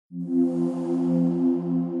We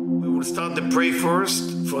will start the pray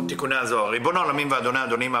first for Tikkunei Zohar. ריבון העולמים ואדוני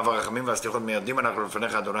אדונים אב הרחמים והסליחות מיידים אנחנו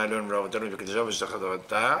לפניך אדוני אלוהינו ולאבותינו וקדושה ושתך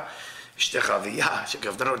תורתה אשתך אביה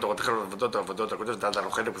שקרבתנו לתורתך ולעבודות העבודות הקודש דעת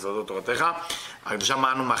אנוכי לבסודות תורתך הקדושה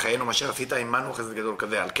מענו מחיינו מאשר עשית עמנו חסד גדול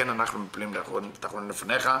כזה על כן אנחנו מפלים תחתונים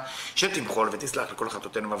לפניך שתמחול ותסלח לכל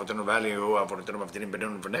חטאותינו ואבותינו ואל יהיו עוונותינו מבדילים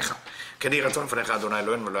בינינו לבניך כן יהי רצון לפניך אדוני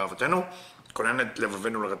אלוהינו ולאבותינו כונן את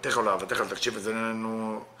לבבנו לרתך ולאהבתך לתקשיב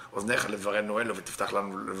אזנינו אוזניך לברנו אלו ותפתח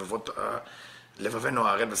לנו לבבנו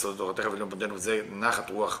הערל בסודות תורתך ולמודנו וזה נחת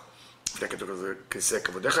רוח לפני כיסא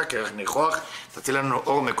כבודיך כרך ניחוח תציל לנו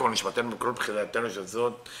אור מקור נשמתנו בכל בחילתנו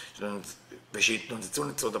שזאת ושיתנוצצו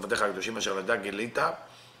נצרות עבדיך הקדושים אשר לדע גילית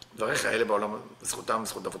דבריך אלה בעולם זכותם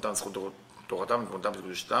זכות אבותם זכות תורתם ותמותם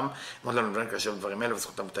וקדושתם מאוד לנו לבן כאשר דברים אלה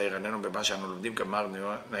וזכותם תאיר עינינו במה שאנו לומדים כמר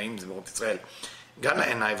נעים זמירות ישראל גן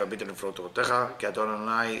לעיניי והביט על נפלאות תורתך, כי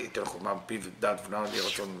אדוני ייתן חוכמה בפיו ודעת ונאמר לי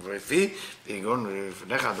רצון ורפי, ויגון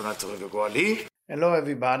לפניך אדוני צורך וגואלי. Hello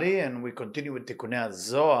everybody, and we continue with Tikkunei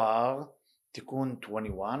Zohar, Tikkun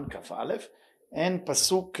 21, Kaf Aleph, and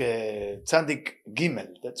Pasuk Tzadik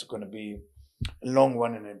Gimel. That's going to be a long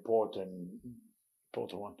one and important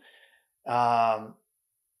one.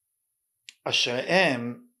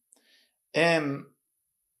 אשריהם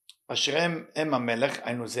הם המלך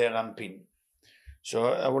היינו זעיר אנפין.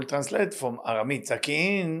 So I will translate from Aramit.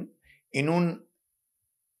 Zakin inun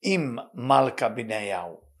im malka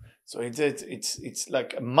b'neyahu. So it's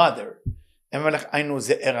like a mother. Emelech ainu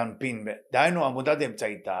ze'er anpin. דהיינו עבודת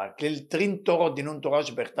אמצעיתה, כליל טרין תורות דינון תורה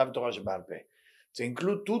שבכתב ותורה שבעל פה. So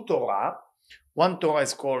include two Torah. One Torah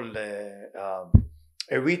is called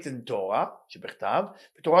a written Torah שבכתב,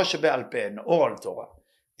 ותורה שבעל פה, an oral Torah.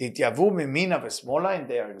 תתייבו מימינה ושמאלה, and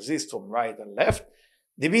they exist from right and left.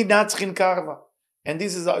 דבי נצחין קרבה. And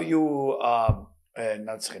this is how you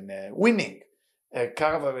winning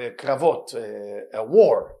קרבות, a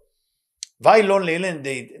war. ואילון לאילן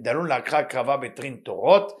דלון להקרא קרבה בטרין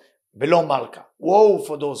תורות בלא מלכה. Woe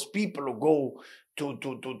for those people who go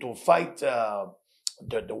to fight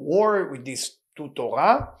the war with these two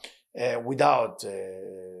Torah without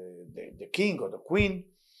the king or the queen.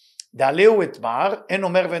 דעלהו את מר, אין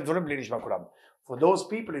אומר ואין דברים בלי נשמע כולם. For those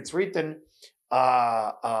people it's written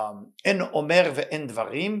אין אומר ואין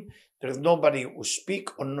דברים, there is nobody who speak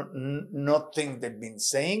or not things they've been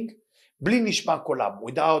saying, בלי נשמע קולם,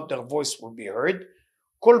 without their voice will be heard,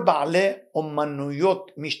 כל בעלי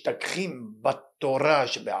אומנויות משתכחים בתורה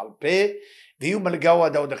שבעל פה, ויהיו מלגאו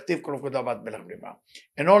עד עוד הכתיב כל פקודה בת מלך בלימה.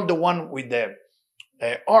 And all the one with the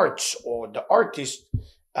arts or the artist,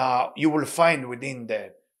 you will find within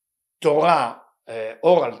the Torah,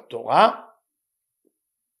 oral Torah,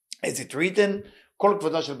 as it written, כל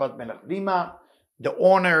כבודה של בת מלך בלימה, the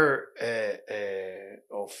honor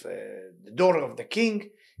of the daughter of the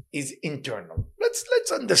king is internal.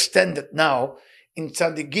 Let's understand it now in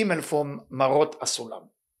Tzadik Gimel from Marot Asulam.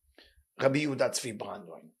 רבי יהודה צבי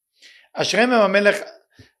ברנדווין. אשריהם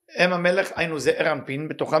הם המלך היינו זעיר אנפין,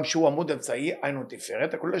 בתוכם שהוא עמוד אמצעי היינו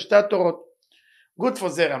תפארת, הכולל שתי התורות. Good for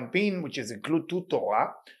זעיר אנפין, which is include two Torah,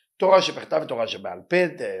 תורה שבכתב ותורה שבעל פה,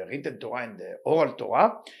 the written Torah and the oral Torah,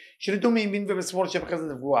 שליטו מימין ובשמאל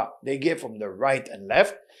שבחסד וגבורה. They gave from the right and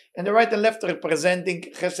left, and the right and left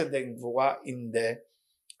representing חסד וגבורה in the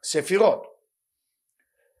ספירות.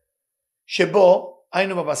 שבו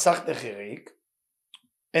היינו במסך דחיריק,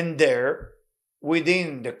 and there,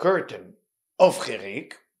 within the curtain of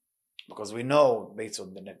חיריק, because we know based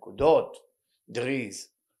on the נקודות, there is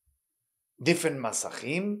different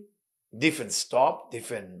מסכים, different stop,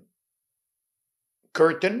 different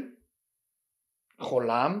curtain,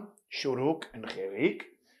 cholam, shuruk, and chirik.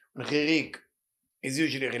 And chirik is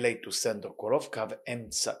usually related to center kolof, kav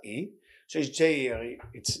emtsai. So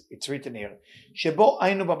it's written here. Shebo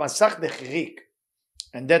aynu b'masach de chirik,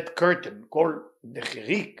 and that curtain called the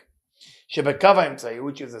chirik, shebekav emtsai,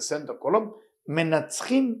 which is the center column,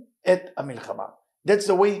 menatzchim et amilchama. That's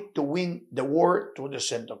the way to win the war to the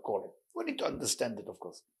center column. We need to understand it, of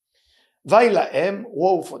course. Vailaem,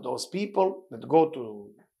 woe for those people that go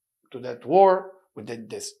to that war with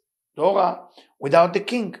this Torah without the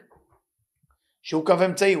king. שהוא קו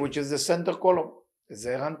אמצעי, which is the center column,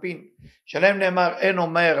 זעיר אנפין. שלהם נאמר, אין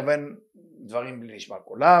אומר ואין דברים בלי נשמע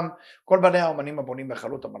קולם. כל בני האומנים הבונים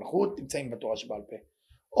בחלות המלכות נמצאים בתורה שבעל פה.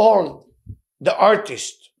 All the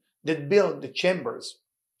artists that build the chambers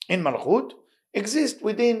in מלכות exist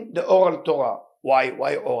within the oral Torah.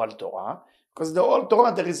 Why oral Torah? Because the oral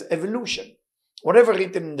Torah there is evolution. Whatever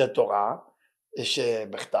written in the Torah,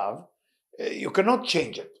 שבכתב, you cannot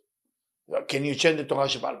change it. Can you change the Torah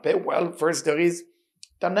שבעל פה? Well, first there is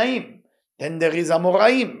Tanaim. Then there is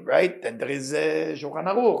Amoraim, right? Then there is Shulchan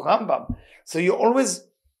Aruch, Rambam. So you always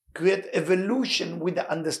create evolution with the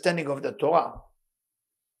understanding of the Torah.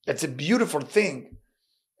 That's a beautiful thing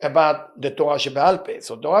about the Torah Shebe'al Peh.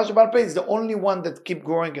 So Torah Shebe'al Peh is the only one that keep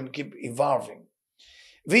growing and keep evolving.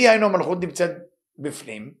 והיא היינו המלכות נמצאת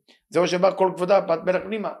בפנים, זהו שבא כל כבודה בת מלך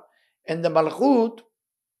פנימה. And the malchut,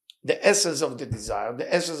 the essence of the desire,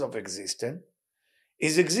 the essence of existence,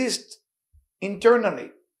 exists internally.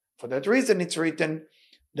 For that reason it's written,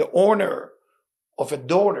 the honor of a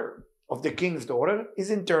daughter, of the king's daughter,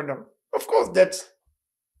 is internal. Of course that's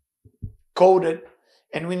coded,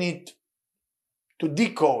 and we need to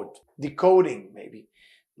decoding maybe,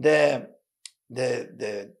 the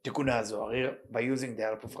Tikkunei Zohar here by using the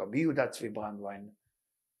help of Rabbi Yehuda Tzvi Brandwein,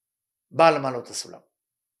 בעל מעלות הסולם.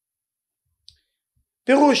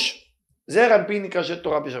 פירוש, זעיר אנפי נקרא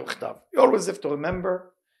שתורה שבכתב. You always have to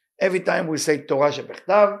remember, every time we say תורה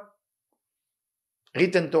שבכתב,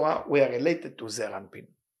 written Torah, we are related to זעיר אנפין.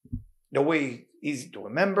 The way easy to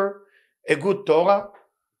remember, a good Torah,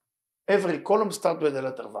 every column starts with the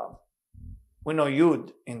letter Vav. We know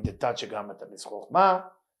Yud in the Tache Gamata is Chokhmah,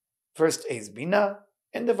 first A is Bina,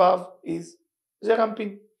 and the Vav is זעיר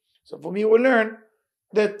אנפין. So from here we learn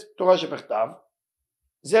that תורה שבכתב,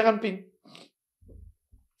 זעיר אנפין.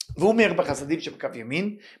 והוא אומר בחסדים שבקו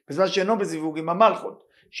ימין, בזמן שאינו בזיווג עם המלכות,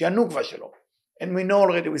 שהיא הנוקבה שלו. And we know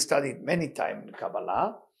already, we studied many times in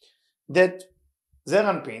Kabbalah, that זעיר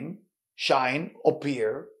אנפין, shine,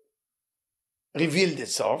 appear, revealed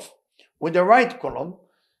itself, with the right column,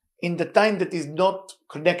 in the time that is not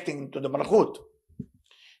connecting to the מלכות.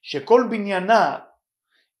 שכל בניינה,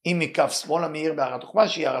 היא מכף שמאל המאיר בהרת חוכמה,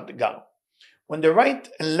 שהיא הרת גר. When the right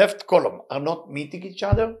and left column are not meeting each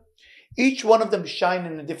other, each one of them shine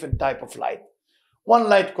in a different type of light. One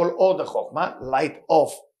light called Or de Chokhmah, light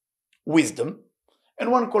of wisdom,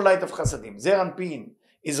 and one called light of Chasadim. Zeir Anpin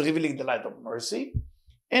is revealing the light of mercy,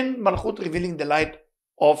 and Malchut revealing the light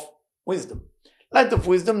of wisdom. Light of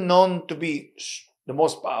wisdom known to be the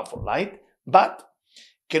most powerful light, but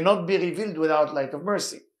cannot be revealed without light of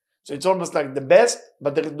mercy. So it's almost like the best,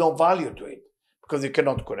 but there is no value to it, because you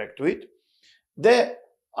cannot connect to it. The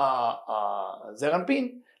Zeir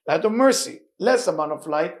Anpin, light of mercy, less amount of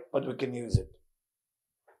light, but we can use it.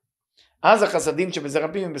 אז החסדים שבזעיר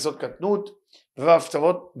אנפין הם בסוד קטנות,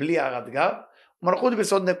 והפצרות בלי הערת גר, ומלכות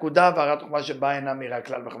בסוד נקודה והערת חוכמה שבה אינה מאירה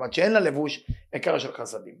הכלל, וחמת שאין לה לבוש, עיקר של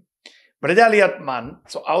חסדים. ועל ידי עליית מן,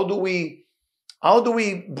 so how do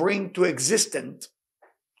we bring to existence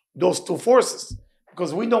those two forces?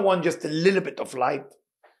 Because we don't want just a little bit of light,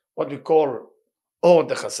 what we call or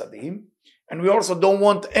the chasadim, and we also don't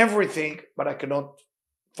want everything, but I cannot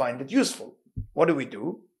find it useful. What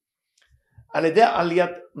do? על ידי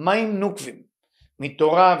עליית מים נוקבים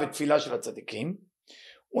מתורה ותפילה של הצדיקים,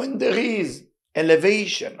 when there is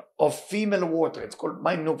elevation of female water, it's called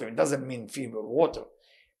מים נוקבים, it doesn't mean female water,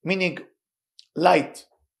 meaning light,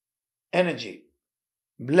 energy,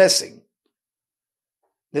 blessing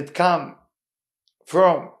that come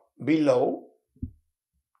from below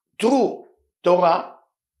through Torah,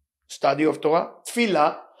 study of Torah,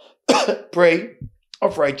 tefillah, pray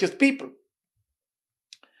of righteous people.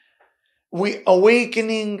 We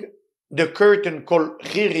awakening the curtain called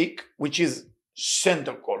chirik, which is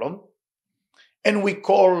center column, and we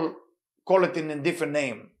call it in a different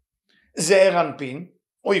name, zeir anpin,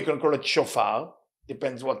 or you can call it shofar,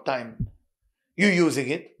 depends what time you're using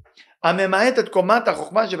it. הממעט את קומת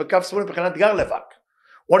החוכמה שבקו שמאל מבחינת גר לבק.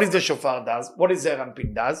 What is the shofar does? What is zeir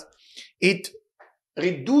anpin does? It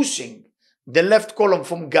reducing the left column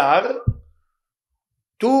from gar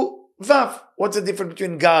to vav. What's the difference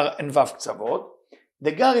between gar and vav ktsavot?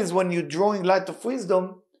 The gar is when you're drawing light of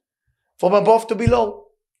wisdom from above to below,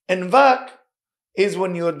 and vak is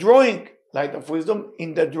when you're drawing light of wisdom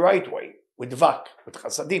in the right way, with vak, with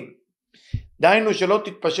chasadim. דהיינו שלא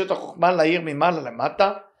תתפשט החוכמה להאיר ממעלה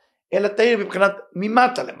למטה, אלא תאיר מבחינת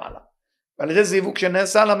ממטה למעלה. ועל ידי זיווג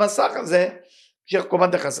שנעשה על המסך הזה, המשך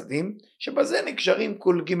קומת החסדים, שבזה נקשרים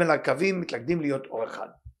כל ג' הקווים, מתלכדים להיות אור אחד.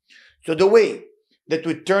 So the way that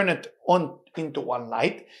we turn it on into one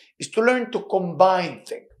light is to learn to combine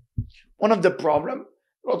things. One of the problem,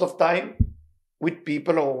 a lot of time with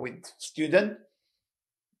people or with students,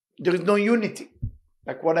 there is no unity.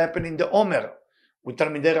 Like what happened in the Omer with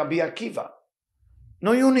Talmidei Rabbi Akiva.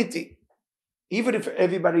 No unity. Even if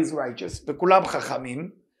everybody is righteous, וכולם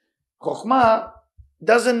חכמים, חוכמה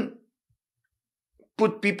doesn't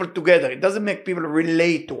put people together. It doesn't make people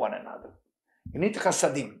relate to one another. You need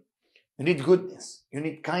chasadim. You need goodness. You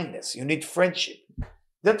need kindness. You need friendship.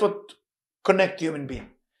 That's what connects human being.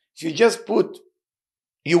 If you just put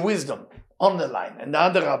your wisdom on the line, and the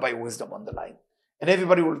other rabbi wisdom on the line, and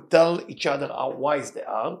everybody will tell each other how wise they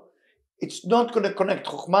are, it's not going to connect.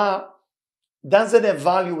 Chokhmah doesn't have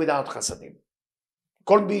value without chasadim.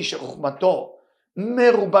 כל מי שחוכמתו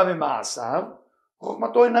מרובה ממעשיו,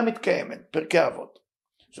 חוכמתו אינה מתקיימת, פרקי אבות.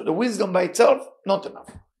 So the wisdom by itself, not enough.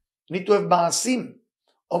 You need to have מעשים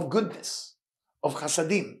of goodness, of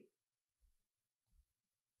chasadim.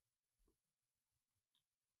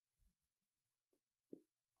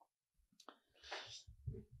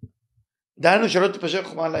 דהיינו שלא תפשר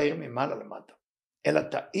חוכמה להעיר ממעלה למטה, אלא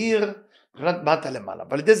תאיר מבחינת מטה למעלה.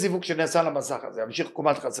 ועל ידי זיווג שנעשה על המסך הזה, המשיך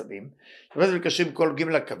קומת חסדים, שבאמת מקשרים כל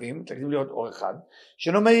ג' הקווים, מתלכדים להיות אור אחד,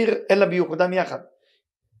 שאינו מאיר אלא ביוחדם יחד.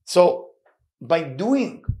 So, by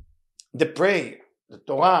doing the prayer, the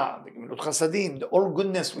Torah, the גמילות חסדים, the all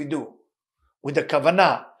goodness we do, with the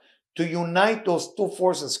כוונה, to unite those two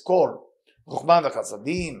forces called חוכמה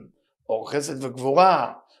וחסדים, או חסד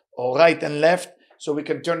וגבורה, או right and left, so we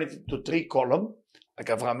can turn it into 3 columns, like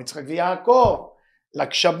Avraham, Yitzchak, Yaakov.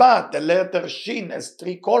 Like Shabbat, the letter Shin has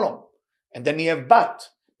 3 columns. And then you have Bat,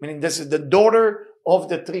 meaning this is the daughter of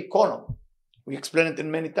the 3 columns. We explain it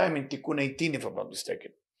in many times in Tikkun 18, if I'm not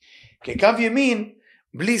mistaken. כי קו ימין,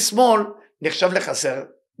 בלי שמאל, נחשב לחסר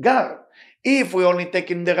גר. If we only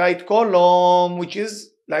take in the right column, which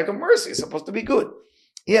is light of mercy, it's supposed to be good.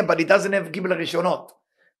 Yeah, but it doesn't have גימל הראשונות.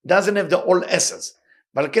 Doesn't have the all S's.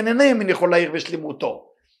 אבל כן אינה ימין יכול להעיר בשלמותו.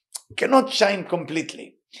 cannot shine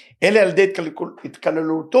completely. אלה על ידי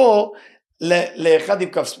התקללותו לאחד עם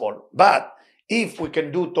כף שמאל. But if we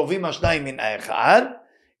can do טובים השניים מן האחד,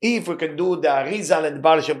 if we can do the Arizal and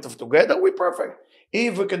Baal Shem Tov together, we're perfect.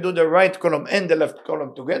 If we can do the right column and the left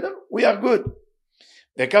column together, we are good.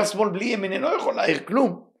 וכף שמאל בלי ימין אינו יכול להעיר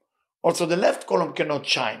כלום. Also the left column cannot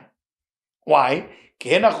shine. Why? כי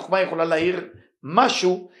אין החוכמה יכולה להעיר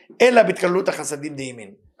משהו, אלא בהתקללות החסדים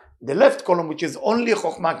דימין. The left column, which is only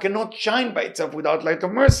חוכמה, cannot shine by itself without light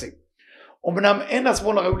of mercy. אמנם אין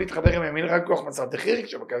השמאל הראוי להתחבר עם ימין, רק כוח מצד החיריק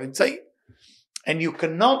שבקו אמצעי. And you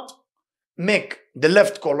cannot make the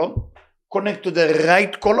left column connect to the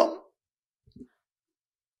right column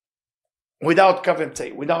without קו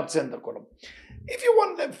אמצעי, without center column. If you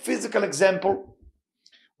want a physical example,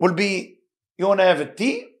 will be, you want to have a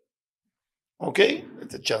tea, okay?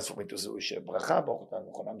 It's a chance for me to say ברכה, ברוך אתה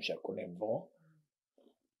מוכנם שהקונים בו.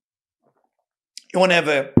 You want to have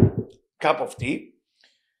a cup of tea,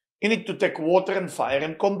 you need to take water and fire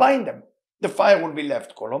and combine them. The fire will be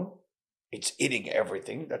left column, it's eating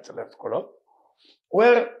everything, that's the left column,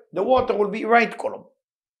 where the water will be right column,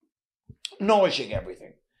 nourishing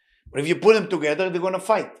everything. But if you put them together, they're going to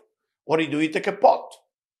fight. What do? You take a pot.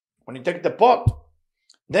 When you take the pot,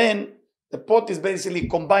 then the pot is basically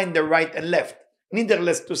combined the right and left.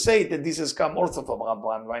 Needless to say that this has come also from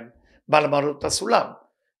Ramban, Bal Malot HaSulam.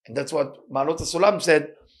 And that's what Malot HaSulam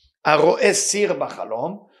said, Aro'eh sir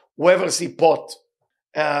b'chalom, whoever see pot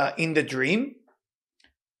in the dream,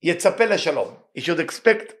 yetzapeh leshalom. He should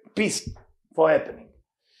expect peace for happening.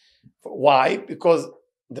 Why? Because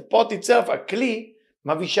the pot itself, a kli,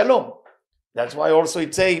 mavi shalom. That's why also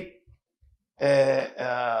it say,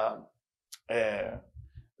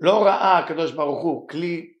 לא ראה הקדוש ברוך הוא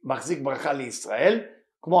כלי מחזיק ברכה לישראל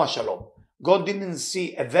כמו השלום. God didn't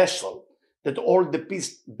see a vessel that hold the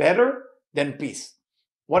peace better than peace.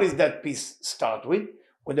 What is that peace start with?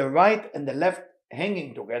 With the right and the left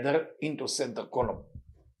hanging together into center column.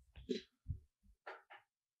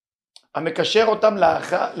 המקשר אותם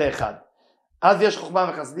לאחד. אז יש חוכמה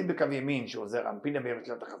וחסדים בקו ימין שעוזר אנפין אביר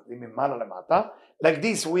תלת החסדים ממעלה למטה. Like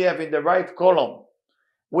this we have in the right column,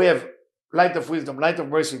 we have light of wisdom, light of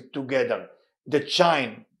mercy together that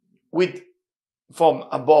shine with from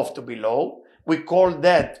above to below. We call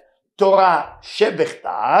that Torah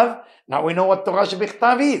שבכתב. Now we know what Torah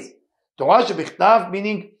שבכתב is. Torah שבכתב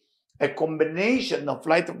meaning a combination of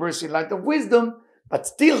light of mercy and light of wisdom, but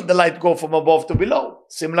still the light go from above to below,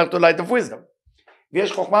 similar to light of wisdom.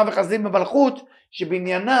 ויש חוכמה וחסדים במלכות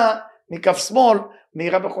שבעניינה מכף שמאל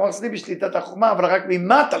מהירה בחוכמה וחסדים בשליטת החוכמה, אבל רק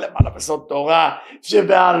ממטה למעלה בסוד תורה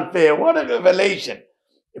שבעל פה. What a revelation.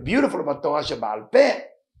 Beautiful about תורה שבעל פה.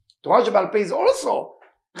 תורה שבעל פה is also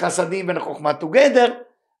חסדים וחוכמה together,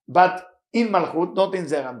 but in מלכות, not in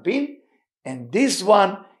זעיר אנפין. And this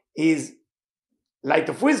one is light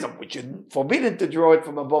of wisdom, which is forbidden to draw it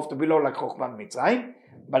from above to below like חוכמה מצרים,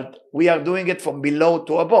 but we are doing it from below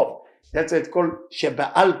to above. That's why it's called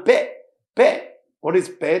שבעל פה. פה. What is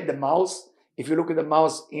פה? The mouse. If you look at the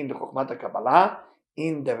mouse in the חוכמת הקבלה,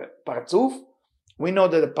 in the פרצוף, we know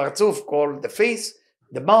that the פרצוף called the face,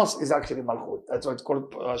 the mouse is actually מלכות. That's why it's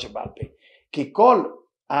called תורה שבעל פה. כי כל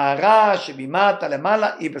הערה שממטה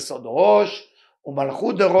למעלה היא בסוד ראש,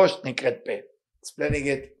 ומלכות דראש נקראת פה. Explaining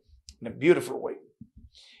it in a beautiful way.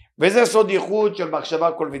 וזה סוד ייחוד של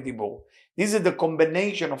מחשבה, קול ודיבור. This is the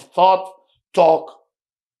combination of thought, talk,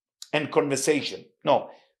 and conversation. No,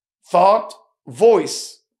 thought,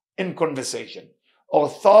 voice, and conversation. Or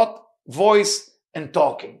thought, voice, and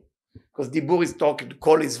talking. Because דיבור is talking,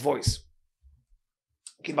 call is voice.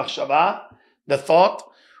 כי מחשבה, the thought,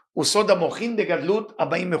 הוא סוד המוחין דגדלות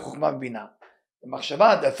הבאים מחוכמה ובינה. The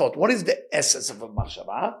מחשבה, the thought, what is the essence of a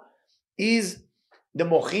מחשבה? Is the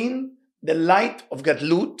mochin, the light of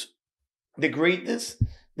gadlut, the greatness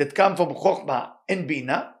that comes from chokhmah and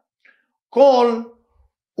bina. Kol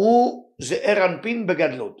u ze'er anpin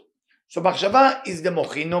begadlut. So machshava is the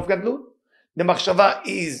mochin of gadlut. The machshava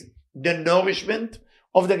is the nourishment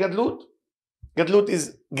of the gadlut. Gadlut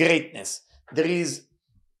is greatness. There is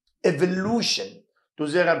evolution to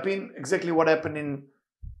ze'er anpin. Exactly what happened in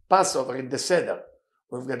Passover, in the Seder.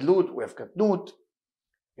 We have gadlut, we have katnut.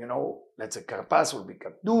 You know, let's say Karpas will be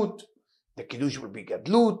Gadlut, the Kiddush will be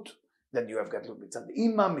Gadlut, then you have Gadlut mitzad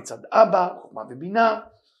Ima, mitzad Abba, Chokhmah v'Bina.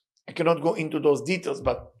 I cannot go into those details,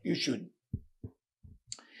 but you should.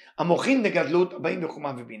 Amochin de Gadlut, aba'im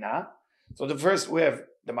v'Chokhmah v'Bina. So the first we have,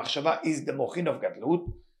 the Machshava is the Mochin of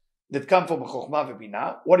Gadlut, that come from Chokhmah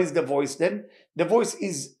v'Bina. What is the voice then? The voice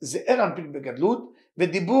is Ze'er Anpin beGadlut,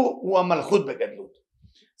 v'Dibur hu Amalchut beGadlut.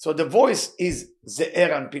 So the voice is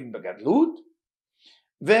Ze'er Anpin beGadlut,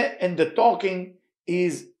 and the talking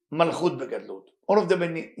is Malchut begadlut. All of them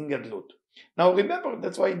in gadlut. Now remember,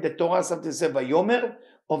 that's why in the Torah sometimes say Vayomer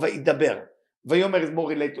or Vayidaber. Vayomer is more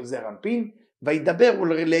related to Ze'er Anpin. Vayidaber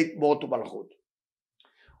will relate more to Malchut.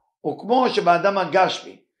 וכמו שבאדם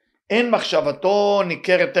הגשמי אין מחשבתו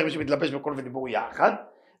ניכרת טרם שמתלבש בקול ודיבור יחד,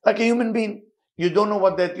 like a human being. You don't know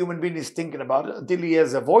what that human being is thinking about until he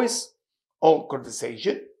has a voice or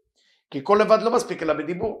conversation. כי קול לבד לא מספיק אלא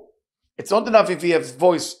בדיבור. It's not enough if you have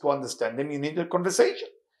voice to understand them, you need a conversation.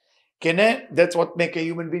 That's what makes a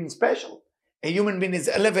human being special. A human being is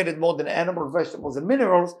elevated more than animals, vegetables, and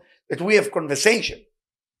minerals, that we have conversation.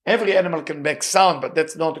 Every animal can make sound, but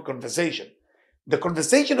that's not a conversation. The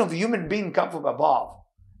conversation of a human being comes from above.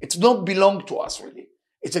 It's not belong to us, really.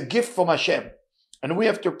 It's a gift from Hashem. And we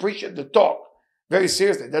have to appreciate the talk very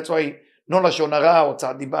seriously. That's why no לשון הרע,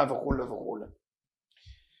 הוצאת דיבה וכו' וכו'.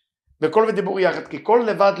 בקול ודיבור יחד, כי קול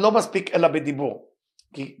לבד לא מספיק אלא בדיבור.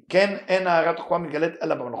 כי כן אין הערת חוכמה מתגלית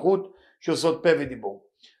אלא במלכות שעושות פה ודיבור.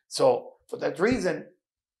 So, for that reason,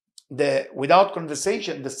 without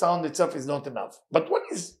conversation, the sound itself is not enough. But what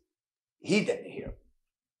is hidden here?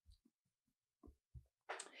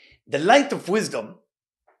 The light of wisdom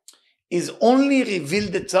is only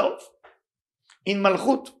revealed itself in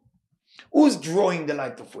Malchut. Who's drawing the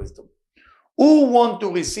light of wisdom? Who want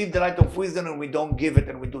to receive the light of wisdom and we don't give it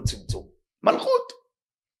and we do tzimtzum? Malchut.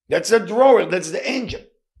 That's the drawer, that's the engine.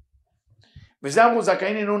 That's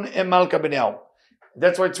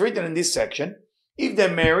why it's written in this section. If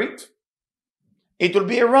they're married, it will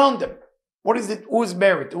be around them. What is it? Who is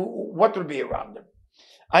married? What will be around them?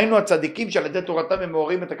 The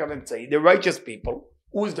righteous people.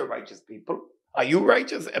 Who is the righteous people? Are you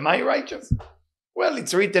righteous? Am I righteous? Well,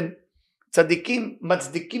 it's written, צדיקים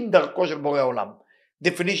מצדיקים דרכו של בורא עולם.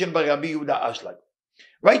 Definition by Rabbi Yehuda Ashlag.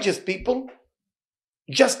 Righteous people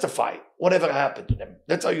justify whatever happened to them.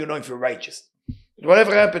 That's how you know if you're righteous.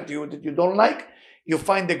 Whatever happened to you that you don't like, you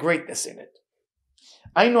find the greatness in it.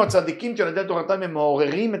 היינו הצדיקים שעל ידי תורתם הם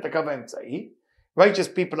מעוררים את הקו האמצעי. Righteous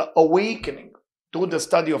people are awakening through the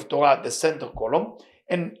study of Torah, the center column,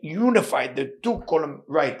 and unify the two columns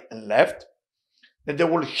right and left, that they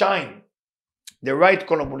will shine. The right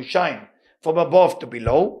column will shine from above to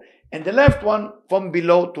below, and the left one from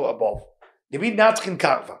below to above.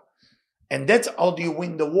 And that's how do you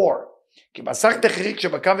win the war. כי בסך תחריק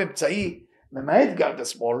שבקו אמצעי, ממעט גרד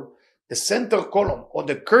השמאל, the center column, or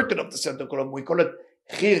the curtain of the center column, we call it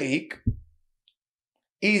חיריק,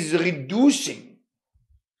 is reducing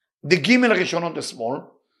the gimel rishon on the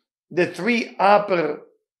small, the three upper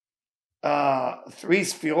three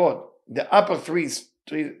sfirot, the upper three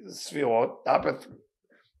sfirot,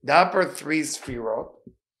 the upper three sfirot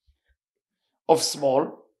of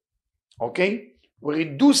small, okay? We're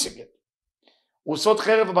reducing it. וסוד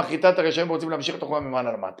חרב ומחיתת הרשעים רוצים להמשיך את החוכמה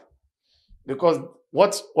ממעלה למטה. Because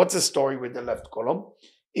what's the story with the left column?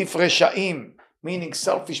 If reshaim, meaning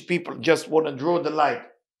selfish people, just want to draw the light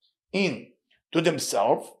in to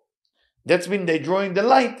themselves, that's when they're drawing the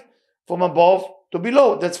light from above to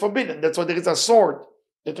below. That's forbidden. That's why there is a sword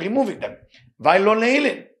that's removing them. Vailon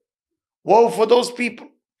leilin. Woe for those people.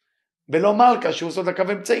 Velo malka שעושות הקו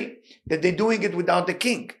אמצעי. That they're doing it without the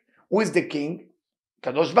king. Who is the king?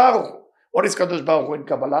 Kadosh Baruch Hu. What is Kadosh Baruch Hu in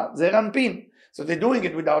Kabbalah? Ze'er Anpin. So they're doing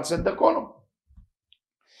it without center column.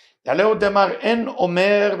 תעלה עוד אמר, אין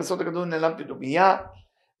אומר בסוד הכתוב נעלם פתאומיה,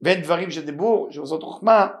 ואין דברים שדיבור, שעושות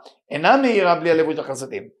חוכמה, אינה מהירה בלי הלבוש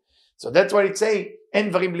החסדים. So that's why it say, אין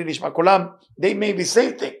דברים בלי נשמע קולם, they may be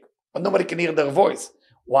saying things, but nobody can hear their voice.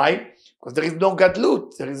 Why? Because there is no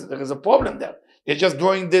gadlut, there is a problem there. They're just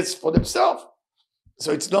doing this for themselves.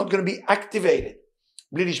 So it's not going to be activated.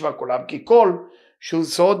 בלי נשמע קולם, כי כל שהוא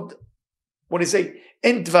סוד, what do you say,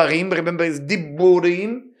 אין דברים, remember it's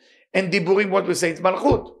דיבורים, and דיבורים, what we say, it's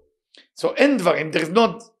מלכות. So אין דברים, there is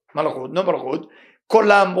not מלכות, no מלכות,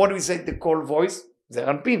 קולם, what do we say, the call voice, זה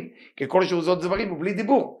רנפין, כי כל שהוא סוד דברים הוא בלי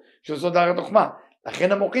דיבור, שהוא סוד הערת חוכמה.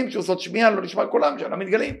 לכן המוחים שהוא סוד שמיעה לא נשמע קולם, שאינם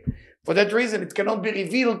מתגלים. For that reason, it cannot be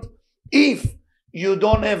revealed if you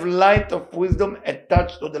don't have light of wisdom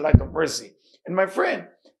attached to the light of mercy. And my friend,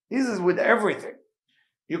 this is with everything.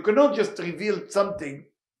 You cannot just reveal something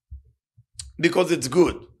because it's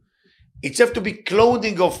good. It has to be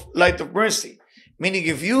clothing of light of mercy. Meaning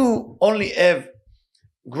if you only have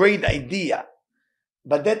great idea,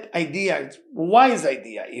 but that idea is wise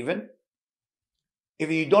idea even, if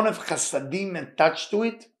you don't have chasadim attached to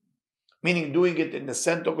it, meaning doing it in the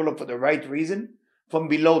center column for the right reason, from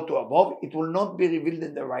below to above, it will not be revealed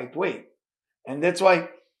in the right way. And that's why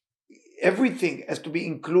everything has to be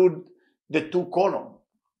include the two column.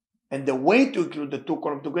 And the way to include the two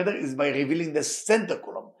column together is by revealing the center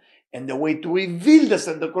column. And the way to reveal the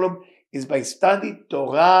center column is by study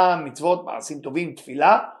Torah, mitzvot, ma'asim tovim,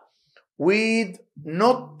 tefillah, with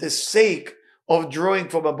not the sake of drawing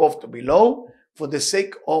from above to below, for the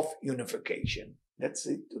sake of unification. That's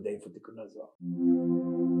it today for Tikkunei Zohar.